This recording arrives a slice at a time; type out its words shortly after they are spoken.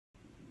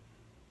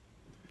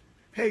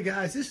Hey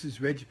guys, this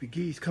is Reggie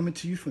Pegues coming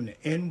to you from the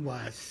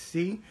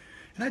NYC,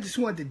 and I just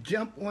wanted to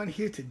jump on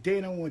here today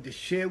and I wanted to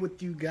share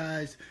with you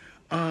guys.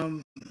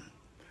 Hey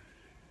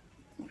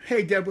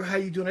Deborah, how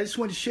you doing? I just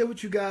wanted to share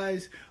with you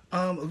guys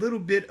a little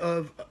bit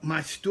of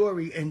my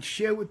story and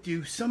share with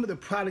you some of the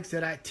products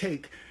that I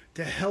take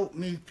to help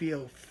me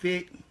feel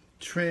fit,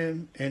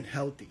 trim, and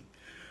healthy.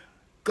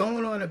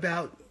 Going on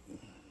about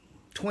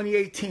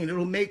 2018,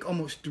 it'll make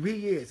almost 3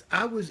 years.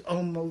 I was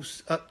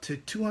almost up to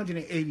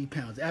 280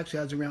 pounds.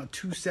 Actually, I was around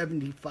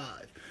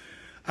 275.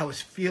 I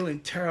was feeling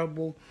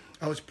terrible.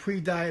 I was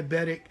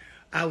pre-diabetic.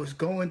 I was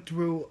going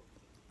through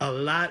a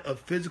lot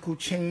of physical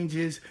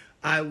changes.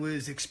 I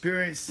was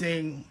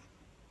experiencing,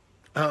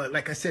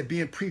 like I said,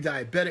 being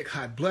pre-diabetic,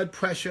 high blood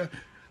pressure.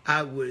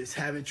 I was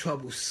having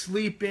trouble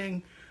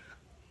sleeping.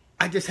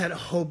 I just had a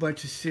whole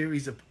bunch of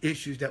series of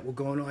issues that were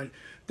going on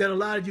that a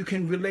lot of you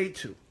can relate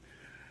to.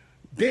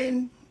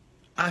 Then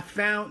I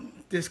found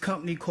this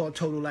company called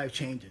Total Life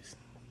Changes,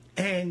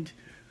 and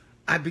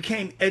I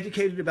became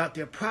educated about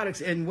their products.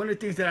 And one of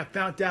the things that I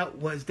found out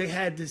was they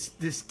had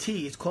this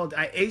tea. It's called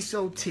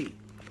IASO tea.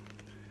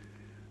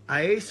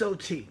 IASO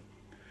tea.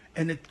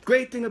 And the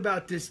great thing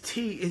about this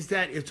tea is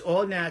that it's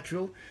all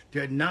natural.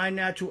 There are 9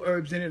 natural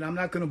herbs in it. I'm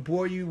not going to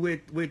bore you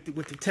with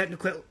the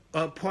technical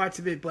parts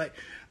of it, but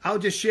I'll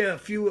just share a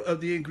few of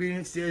the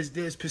ingredients.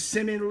 There's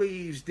persimmon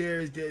leaves.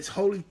 There's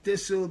holy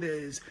thistle.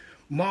 There's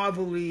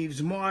marvel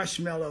leaves,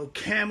 marshmallow,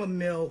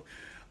 chamomile,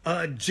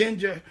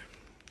 ginger.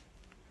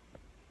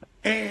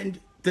 And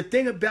the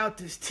thing about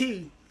this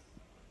tea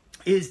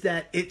is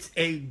that it's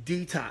a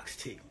detox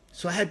tea.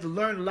 So I had to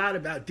learn a lot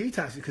about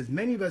detoxing because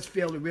many of us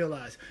fail to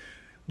realize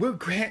we're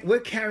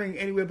carrying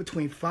anywhere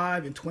between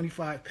 5 and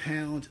 25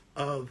 pounds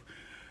of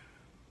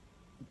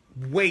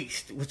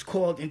waste, what's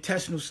called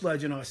intestinal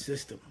sludge in our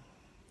system.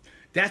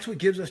 That's what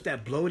gives us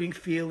that bloating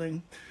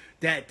feeling,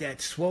 that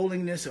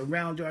swollenness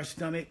around our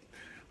stomach.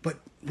 But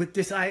with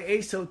this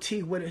IASO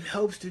tea, what it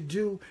helps to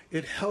do,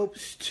 it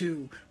helps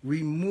to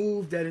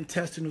remove that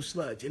intestinal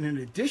sludge. And in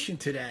addition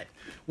to that,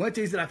 one of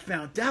the things that I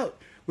found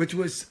out, which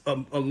was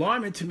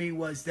alarming to me,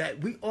 was that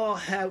we all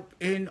have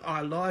in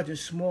our large and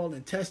small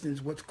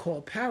intestines what's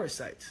called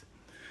parasites.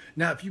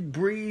 Now, if you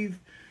breathe,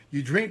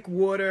 you drink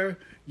water,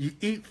 you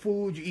eat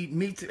food, you eat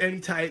meats of any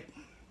type,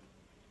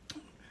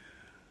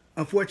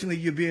 unfortunately,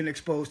 you're being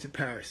exposed to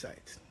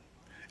parasites.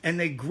 And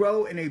they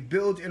grow and they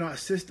build in our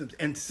systems.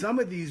 And some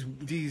of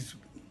these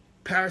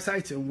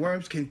parasites and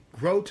worms can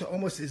grow to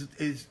almost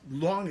as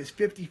long as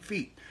 50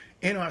 feet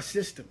in our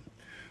system.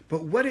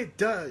 But what it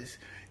does,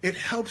 it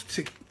helps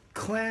to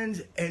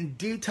cleanse and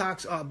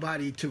detox our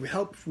body, to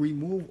help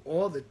remove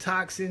all the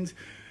toxins,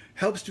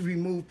 helps to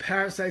remove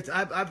parasites.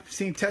 I've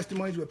seen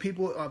testimonies where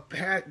people are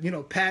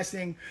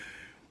passing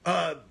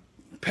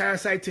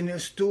parasites in their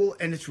stool,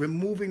 and it's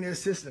removing their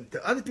system.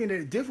 The other thing that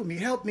it did for me,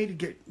 it helped me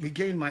to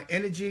regain my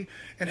energy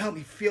and helped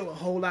me feel a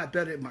whole lot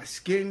better. My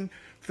skin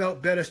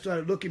felt better,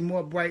 started looking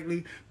more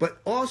brightly. But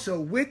also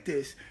with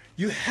this,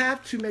 you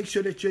have to make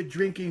sure that you're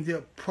drinking the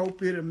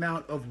appropriate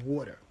amount of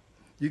water.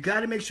 You got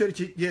to make sure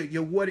that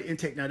your water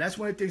intake. Now, that's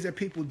one of the things that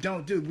people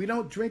don't do. We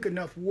don't drink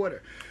enough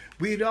water.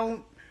 We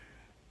don't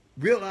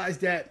realize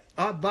that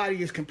our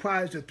body is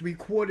comprised of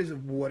 3/4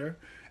 of water,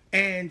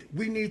 and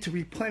we need to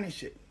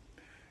replenish it.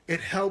 It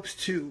helps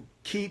to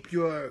keep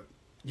your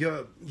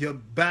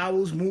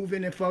bowels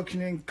moving and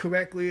functioning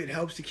correctly. It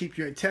helps to keep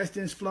your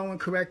intestines flowing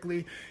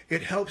correctly.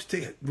 It helps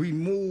to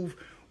remove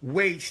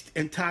waste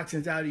and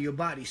toxins out of your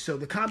body. So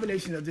the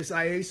combination of this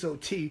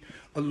IASO tea,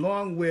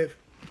 along with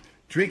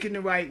drinking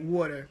the right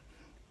water,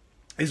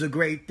 is a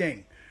great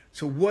thing.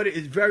 So water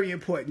is very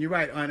important. You're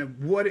right, Anna.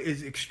 Water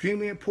is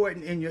extremely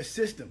important in your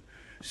system.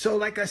 So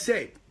like I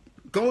said,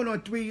 going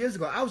on 3 years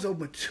ago, I was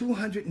over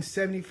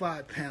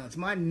 275 pounds.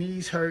 My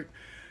knees hurt.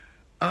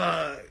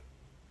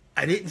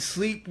 I didn't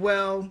sleep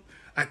well.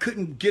 I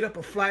couldn't get up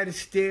a flight of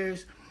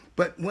stairs.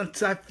 But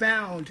once I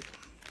found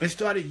and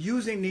started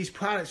using these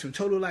products from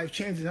Total Life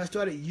Changes, I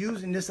started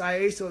using this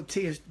IASO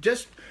tea and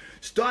just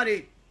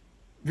started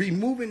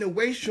removing the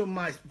waste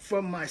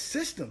from my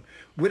system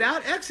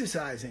without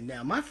exercising.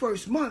 Now, my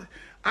first month,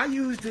 I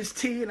used this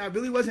tea and I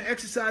really wasn't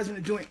exercising or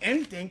doing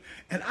anything,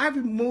 and I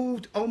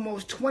removed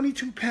almost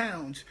 22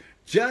 pounds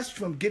just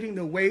from getting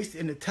the waste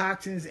and the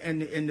toxins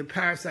and the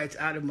parasites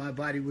out of my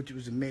body, which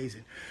was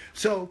amazing.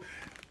 So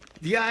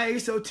the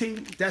IASO tea,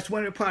 that's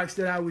one of the products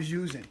that I was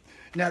using.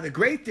 Now, the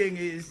great thing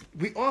is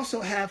we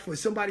also have, for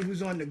somebody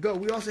who's on the go,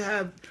 we also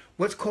have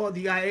what's called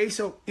the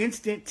IASO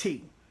instant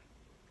tea.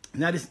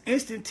 Now, this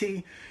instant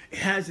tea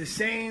has the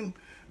same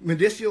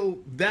medicinal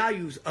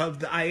values of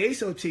the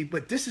IASO tea,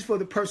 but this is for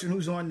the person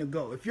who's on the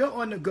go. If you're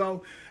on the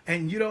go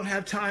and you don't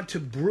have time to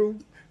brew,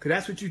 because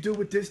that's what you do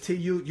with this tea.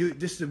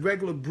 This is a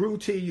regular brew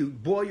tea. You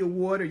boil your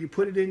water, you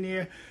put it in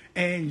there,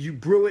 and you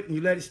brew it, and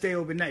you let it stay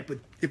overnight. But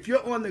if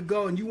you're on the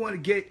go and you want to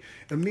get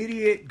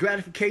immediate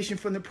gratification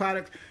from the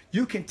product,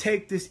 you can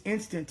take this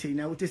instant tea.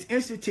 Now, with this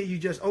instant tea, you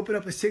just open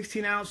up a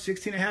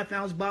 16.5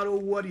 ounce bottle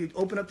of water. You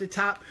open up the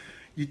top.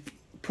 You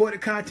pour the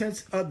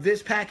contents of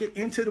this packet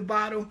into the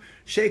bottle,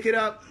 shake it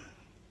up,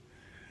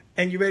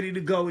 and you're ready to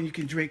go and you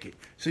can drink it.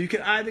 So you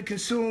can either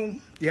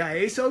consume the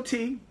ISO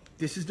tea.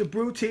 This is the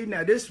brew tea.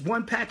 Now this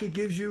one packet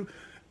gives you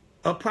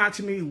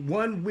approximately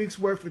 1 week's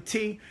worth of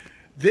tea.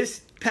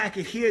 This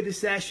packet here,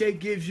 this sachet,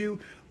 gives you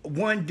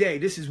 1 day.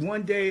 This is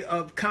 1 day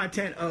of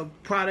content of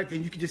product,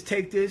 and you can just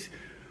take this,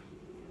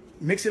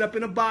 mix it up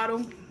in a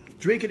bottle,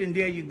 drink it, and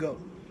there you go.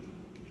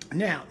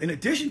 Now, in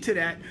addition to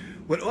that,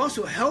 what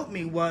also helped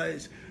me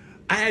was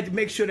I had to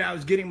make sure that I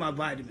was getting my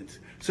vitamins.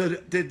 So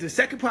the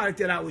second product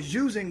that I was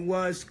using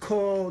was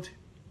called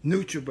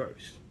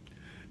Nutraburst.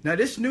 Now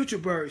this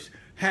Nutraburst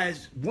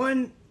has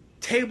 1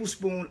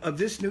 tablespoon of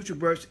this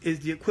Nutraburst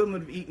is the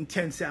equivalent of eating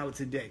 10 salads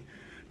a day.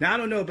 Now I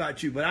don't know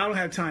about you, but I don't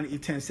have time to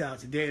eat 10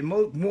 salads a day. And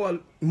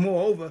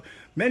moreover,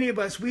 many of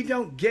us, we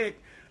don't get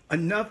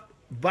enough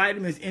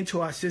vitamins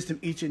into our system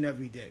each and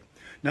every day.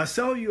 Now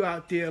some of you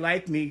out there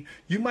like me,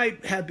 you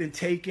might have been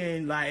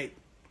taking like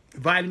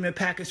vitamin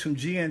packets from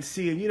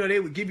GNC, and you know they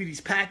would give you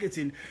these packets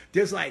and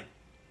there's like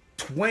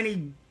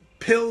 20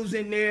 pills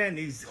in there and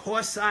these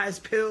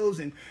horse-sized pills,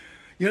 and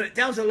you know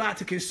that was a lot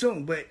to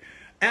consume. But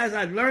as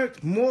I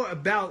learned more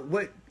about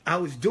what I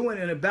was doing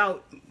and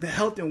about the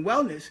health and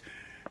wellness,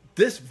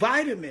 this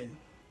vitamin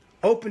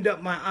opened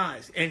up my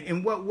eyes. And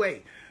in what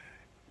way?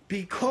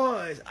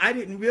 Because I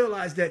didn't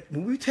realize that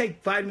when we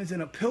take vitamins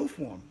in a pill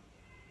form,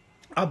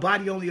 our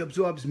body only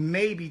absorbs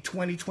maybe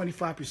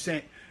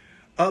 20-25%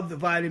 of the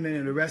vitamin,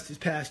 and the rest is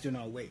passed in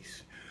our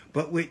waste.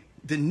 But with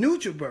the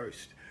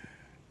Nutraburst,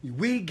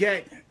 we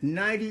get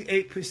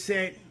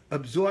 98%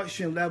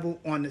 absorption level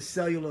on the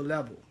cellular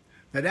level.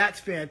 Now that's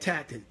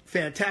fantastic.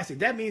 Fantastic.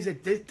 That means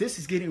that this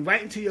is getting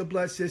right into your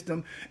blood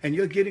system, and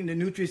you're getting the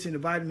nutrients and the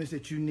vitamins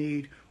that you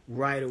need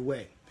right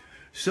away.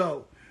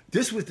 So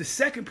this was the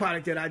second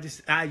product that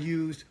I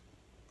used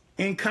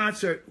in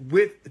concert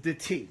with the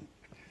tea.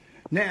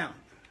 Now,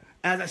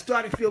 as I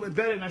started feeling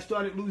better and I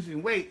started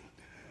losing weight,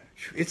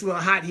 it's a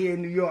little hot here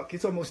in New York.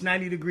 It's almost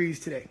 90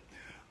 degrees today.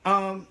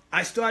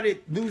 I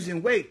started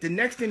losing weight. The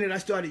next thing that I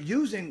started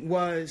using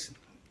was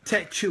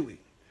Techui.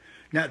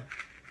 Now,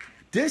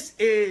 this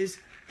is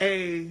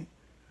a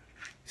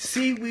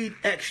seaweed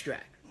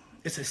extract.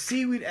 It's a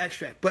seaweed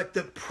extract, but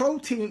the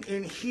protein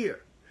in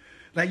here,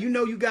 now you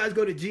know you guys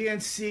go to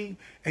GNC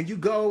and you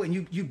go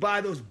and you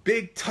buy those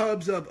big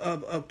tubs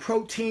of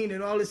protein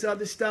and all this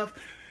other stuff.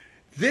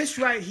 This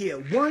right here,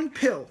 one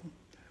pill.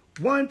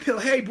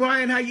 Hey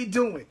Brian, how you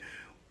doing?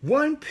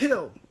 1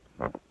 pill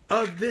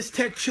of this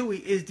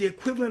Techui is the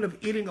equivalent of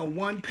eating a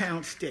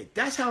 1-pound steak.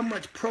 That's how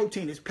much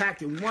protein is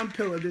packed in 1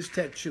 pill of this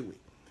Techui.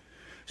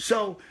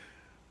 So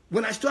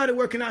when I started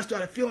working out, I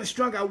started feeling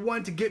strong. I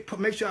wanted to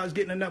make sure I was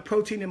getting enough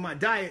protein in my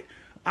diet.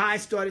 I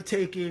started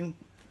taking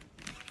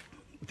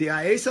the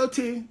ISO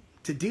tea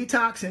to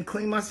detox and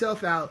clean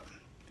myself out,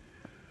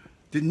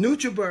 the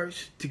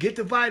Nutraburst to get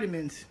the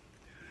vitamins,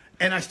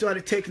 and I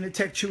started taking the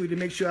Techui to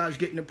make sure I was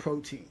getting the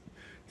protein.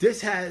 This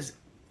has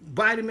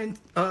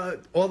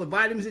all the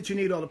vitamins that you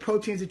need, all the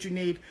proteins that you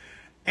need,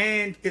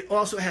 and it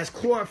also has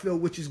chlorophyll,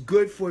 which is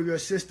good for your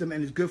system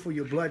and is good for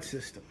your blood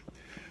system.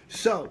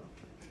 So,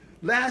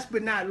 last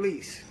but not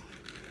least,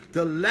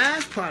 the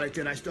last product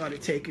that I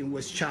started taking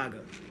was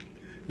Chaga.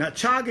 Now,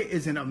 Chaga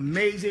is an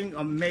amazing,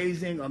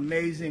 amazing,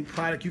 amazing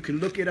product. You can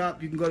look it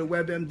up. You can go to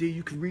WebMD.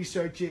 You can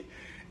research it.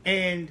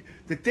 And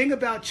the thing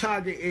about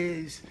Chaga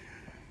is,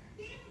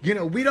 you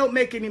know, we don't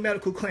make any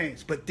medical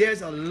claims, but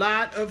there's a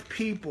lot of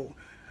people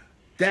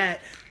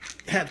that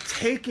have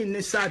taken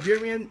this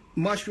Siberian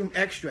mushroom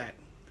extract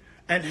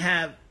and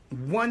have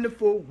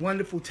wonderful,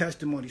 wonderful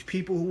testimonies.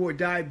 People who were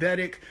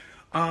diabetic,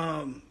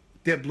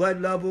 their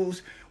blood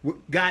levels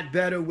got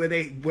better, where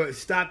they were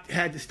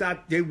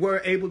they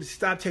were able to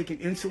stop taking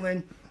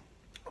insulin.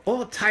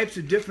 All types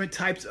of different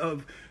types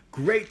of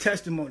great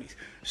testimonies.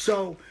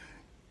 So,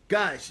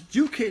 guys,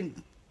 you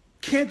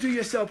can't do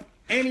yourself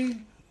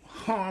any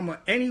harm or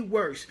any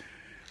worse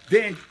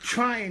than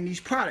trying these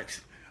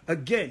products.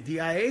 Again, the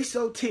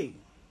ISO tea.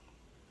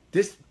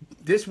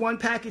 This one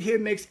packet here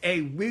makes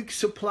a week's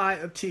supply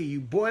of tea. You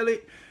boil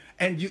it,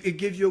 and it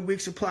gives you a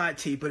week's supply of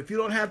tea. But if you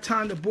don't have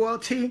time to boil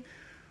tea,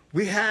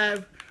 we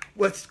have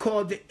what's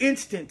called the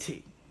instant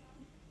tea.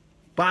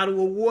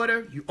 Bottle of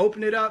water, you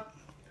open it up,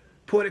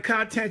 pour the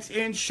contents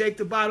in, shake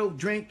the bottle,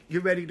 drink,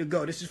 you're ready to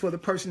go. This is for the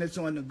person that's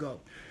on the go.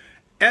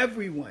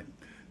 Everyone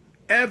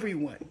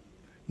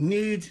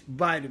needs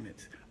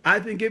vitamins.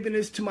 I've been giving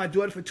this to my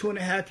daughter for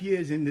 2.5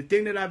 years, and the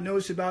thing that I've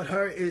noticed about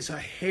her is her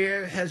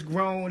hair has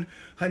grown,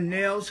 her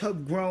nails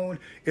have grown.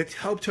 It's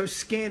helped her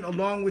skin,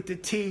 along with the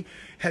tea,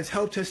 has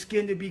helped her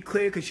skin to be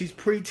clear because she's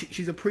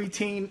a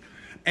preteen,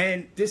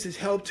 and this has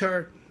helped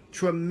her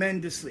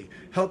tremendously.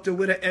 Helped her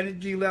with her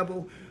energy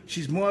level.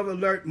 She's more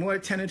alert, more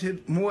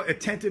attentive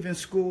in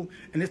school,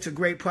 and it's a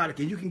great product.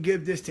 And you can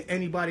give this to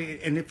anybody.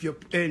 And if you're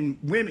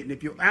women,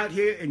 if you're out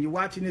here and you're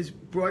watching this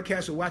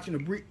broadcast or watching a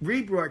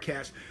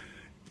rebroadcast,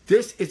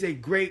 this is a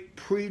great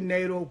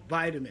prenatal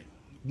vitamin.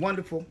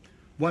 Wonderful,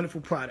 wonderful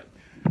product.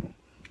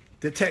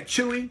 The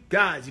Techui,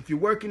 guys, if you're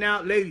working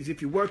out, ladies,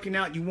 if you're working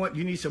out,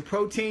 you need some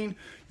protein.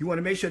 You want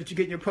to make sure that you're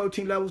getting your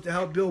protein levels to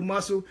help build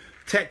muscle.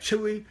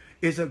 Techui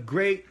is a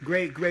great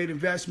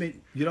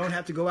investment. You don't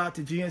have to go out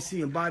to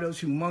GNC and buy those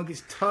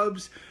humongous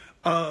tubs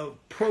of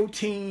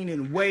protein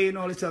and whey and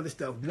all this other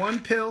stuff. One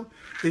pill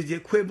is the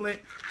equivalent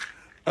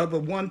of a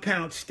 1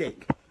 pound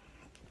steak.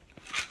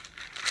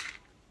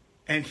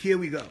 And here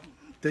we go,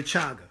 the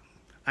Chaga.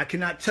 I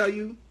cannot tell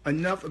you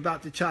enough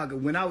about the Chaga.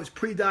 When I was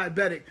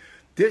pre-diabetic,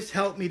 this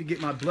helped me to get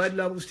my blood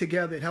levels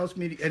together. It helped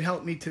me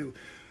to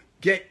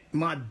get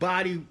my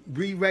body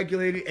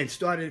re-regulated and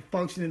started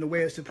functioning the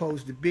way it's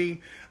supposed to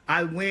be.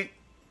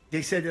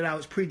 They said that I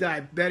was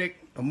pre-diabetic.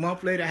 A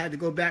month later, I had to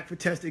go back for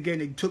tests again.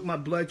 They took my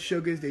blood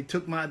sugars. They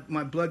took my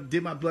blood,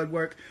 did my blood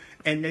work,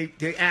 and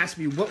they asked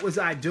me, what was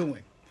I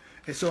doing?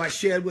 And so I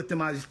shared with them,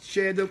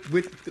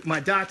 with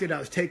my doctor that I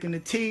was taking the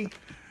tea,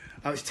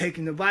 I was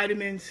taking the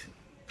vitamins,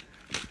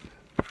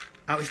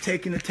 I was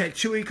taking the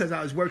Techui because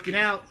I was working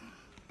out,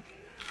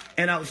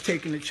 and I was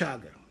taking the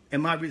Chaga.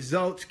 And my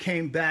results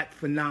came back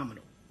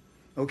phenomenal.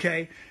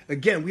 Okay?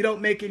 Again, we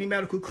don't make any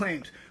medical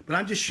claims, but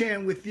I'm just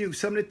sharing with you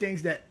some of the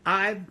things that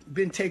I've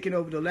been taking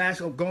over the last,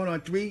 going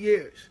on 3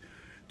 years.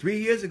 3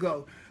 years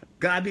ago,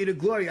 God be the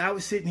glory, I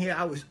was sitting here,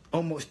 I was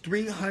almost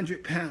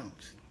 300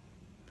 pounds,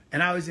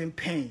 and I was in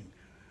pain.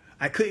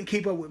 I couldn't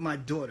keep up with my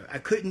daughter. I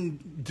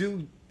couldn't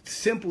do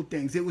simple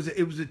things. It was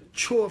a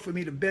chore for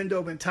me to bend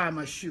over and tie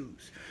my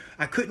shoes.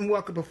 I couldn't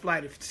walk up a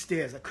flight of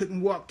stairs. I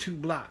couldn't walk 2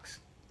 blocks.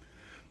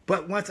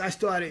 But once I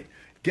started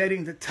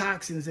getting the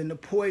toxins and the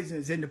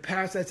poisons and the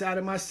parasites out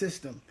of my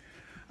system,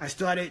 I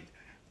started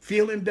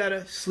feeling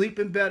better,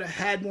 sleeping better,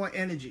 had more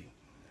energy.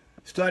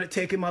 Started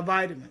taking my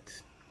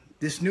vitamins.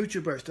 This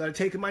Nutraburst, started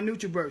taking my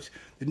Nutraburst.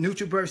 The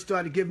Nutraburst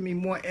started giving me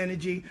more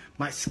energy.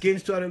 My skin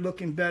started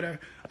looking better.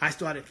 I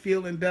started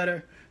feeling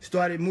better,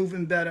 started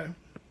moving better,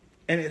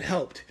 and it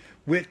helped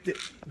with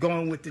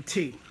going with the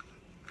tea.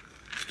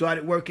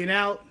 Started working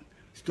out.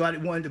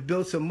 Started wanting to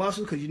build some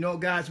muscle because, you know,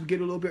 guys, we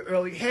get a little bit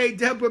early. Hey,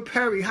 Deborah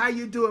Perry, how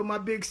you doing? My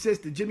big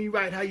sister. Jimmy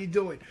Wright, how you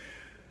doing?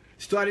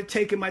 Started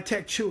taking my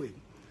Techui.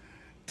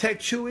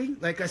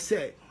 Techui, like I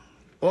said,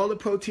 all the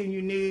protein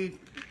you need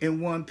in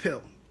 1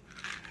 pill.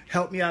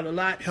 Helped me out a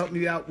lot. Helped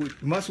me out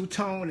with muscle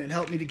tone and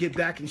helped me to get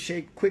back in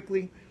shape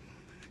quickly.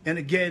 And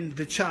again,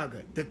 the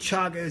Chaga. The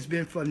Chaga has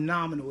been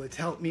phenomenal. It's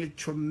helped me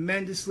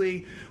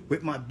tremendously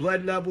with my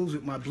blood levels,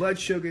 with my blood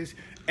sugars,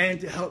 and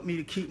to help me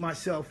to keep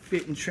myself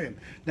fit and trim.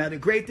 Now, the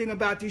great thing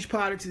about these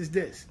products is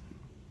this.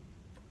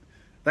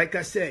 Like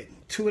I said,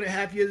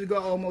 2.5 years ago,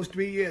 almost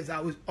 3 years, I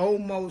was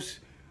almost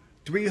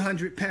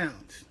 300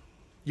 pounds.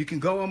 You can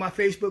go on my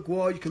Facebook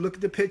wall. You can look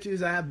at the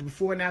pictures. I have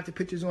before and after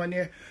pictures on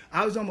there.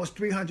 I was almost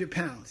 300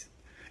 pounds.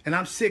 And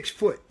I'm 6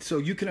 foot. So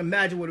you can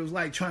imagine what it was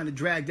like trying to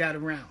drag that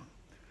around.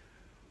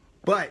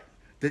 But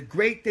the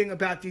great thing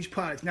about these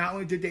products, not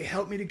only did they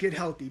help me to get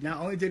healthy, not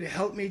only did it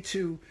help me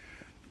to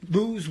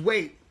lose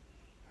weight,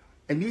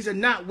 and these are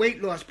not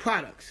weight loss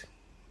products.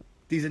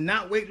 These are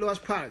not weight loss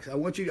products. I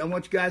want you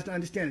guys to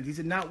understand it. These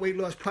are not weight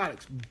loss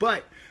products.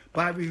 But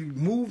by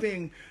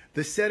removing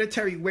the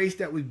sedentary waste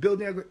that was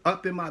building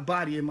up in my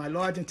body, in my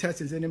large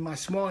intestines and in my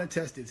small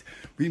intestines,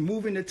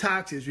 removing the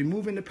toxins,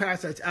 removing the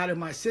parasites out of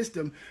my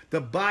system, the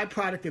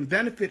byproduct and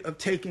benefit of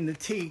taking the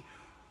tea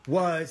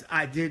was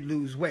I did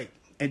lose weight.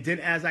 And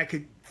then as I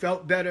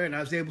felt better and I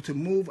was able to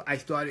move, I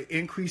started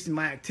increasing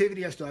my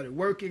activity. I started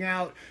working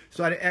out,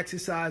 started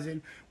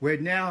exercising, where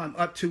now I'm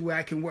up to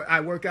where I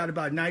work out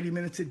about 90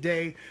 minutes a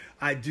day.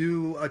 I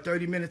do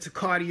 30 minutes of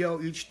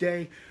cardio each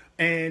day,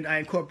 and I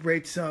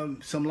incorporate some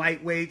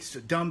light weights,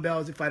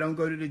 dumbbells if I don't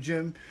go to the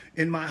gym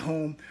in my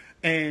home,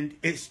 and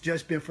it's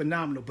just been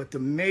phenomenal. But the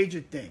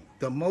major thing,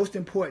 the most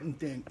important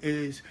thing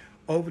is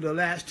over the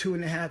last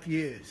 2.5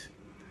 years,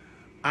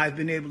 I've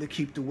been able to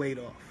keep the weight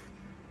off.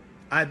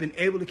 I've been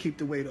able to keep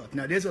the weight off.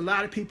 Now, there's a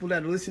lot of people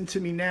that listen to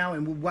me now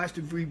and will watch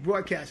the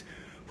rebroadcast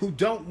who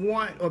don't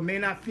want or may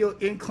not feel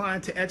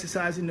inclined to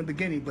exercise in the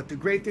beginning. But the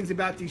great things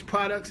about these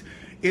products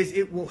is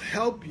it will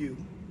help you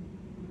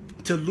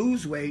to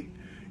lose weight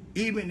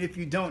even if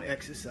you don't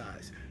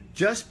exercise,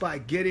 just by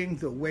getting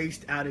the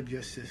waste out of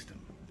your system.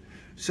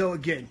 So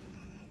again,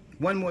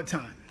 one more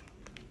time.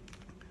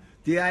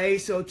 The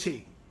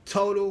ISOT,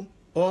 total,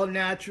 all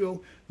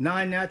natural,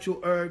 non-natural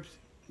herbs,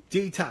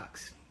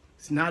 detox.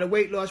 It's not a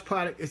weight loss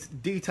product, it's a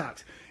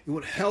detox. It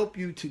will help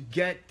you to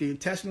get the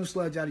intestinal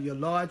sludge out of your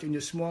large and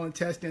your small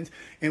intestines,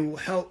 and will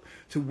help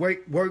to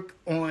work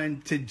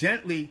on to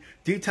gently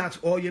detox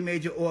all your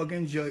major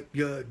organs, your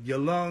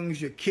lungs,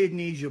 your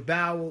kidneys, your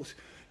bowels,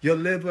 your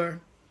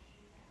liver.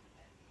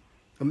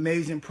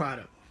 Amazing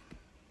product.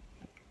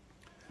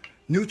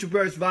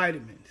 Nutraburst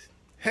vitamins.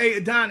 Hey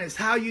Adonis,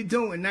 how you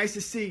doing? Nice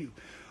to see you.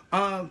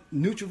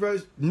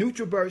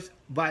 Nutraburst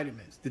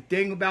vitamins. The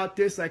thing about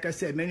this, like I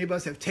said, many of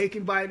us have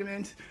taken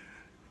vitamins.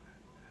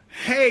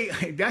 Hey,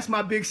 that's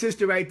my big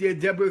sister right there,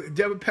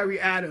 Deborah Perry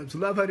Adams.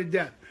 Love her to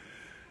death.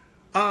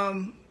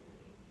 The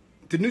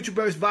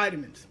Nutraburst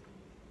vitamins.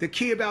 the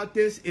key about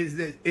this is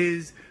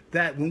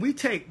that when we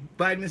take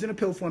vitamins in a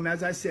pill form,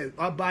 as I said,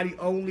 our body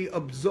only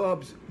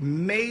absorbs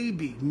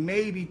maybe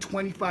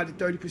 25 to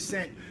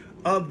 30%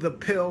 of the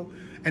pill,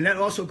 and that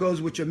also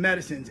goes with your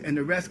medicines, and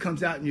the rest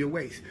comes out in your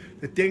waste.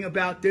 The thing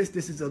about this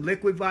is a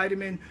liquid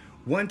vitamin.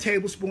 1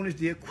 tablespoon is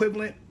the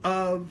equivalent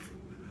of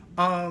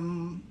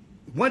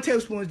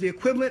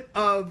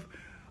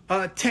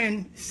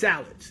 10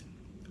 salads.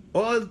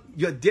 All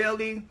your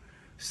daily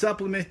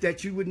supplements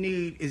that you would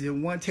need is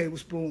in 1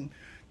 tablespoon.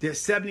 There's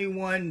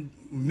 71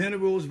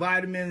 minerals,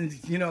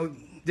 vitamins, you know,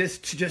 there's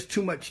just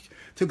too much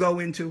to go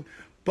into.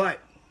 But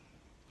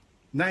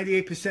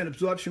 98%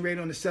 absorption rate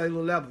on the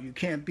cellular level. You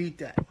can't beat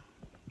that.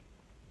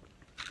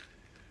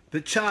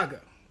 The Chaga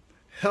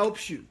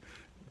helps you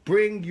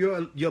bring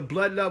your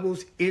blood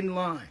levels in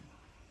line.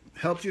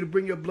 Helps you to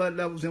bring your blood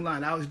levels in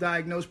line. I was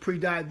diagnosed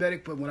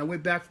pre-diabetic, but when I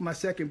went back for my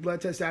second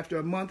blood test after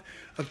a month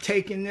of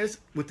taking this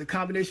with the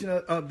combination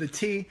of the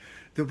tea,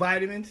 the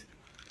vitamins,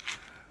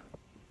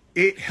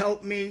 it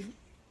helped me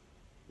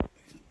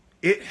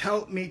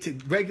to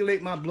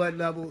regulate my blood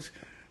levels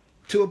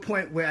to a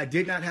point where I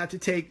did not have to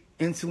take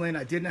insulin.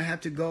 I did not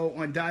have to go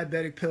on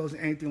diabetic pills or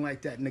anything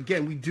like that. And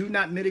again, we do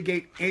not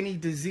mitigate any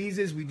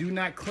diseases. We do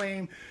not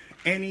claim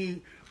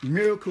any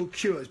miracle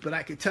cures, but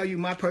I can tell you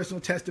my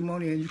personal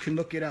testimony, and you can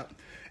look it up.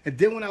 And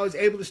then when I was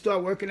able to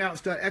start working out,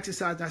 start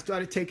exercising, I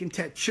started taking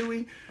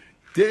Techui.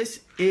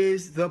 This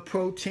is the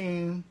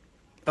protein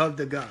of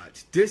the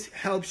gods. This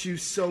helps you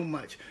so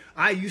much.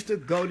 I used to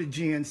go to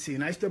GNC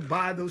and I used to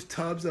buy those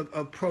tubs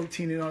of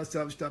protein and all this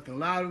other stuff, and a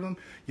lot of them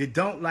you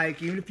don't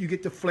like, even if you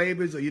get the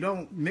flavors or you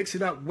don't mix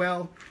it up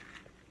well.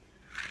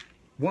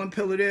 1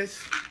 pill of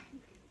this,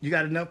 you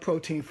got enough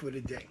protein for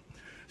the day.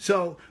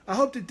 So I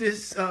hope that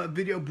this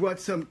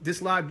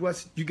this live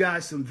brought you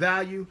guys some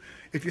value.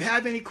 If you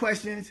have any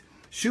questions,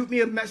 shoot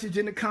me a message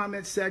in the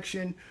comments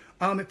section.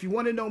 If you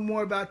want to know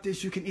more about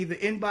this, you can either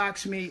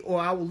inbox me,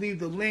 or I will leave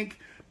the link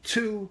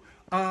to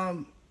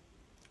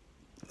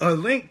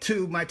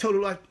my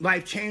Total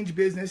Life Change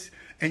business,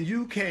 and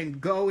you can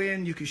go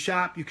in, you can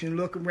shop, you can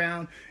look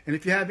around, and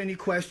if you have any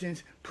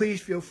questions,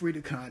 please feel free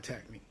to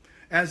contact me.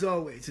 As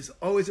always, it's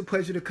always a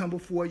pleasure to come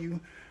before you.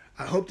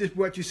 I hope this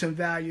brought you some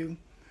value.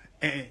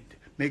 And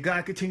may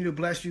God continue to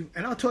bless you.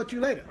 And I'll talk to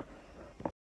you later.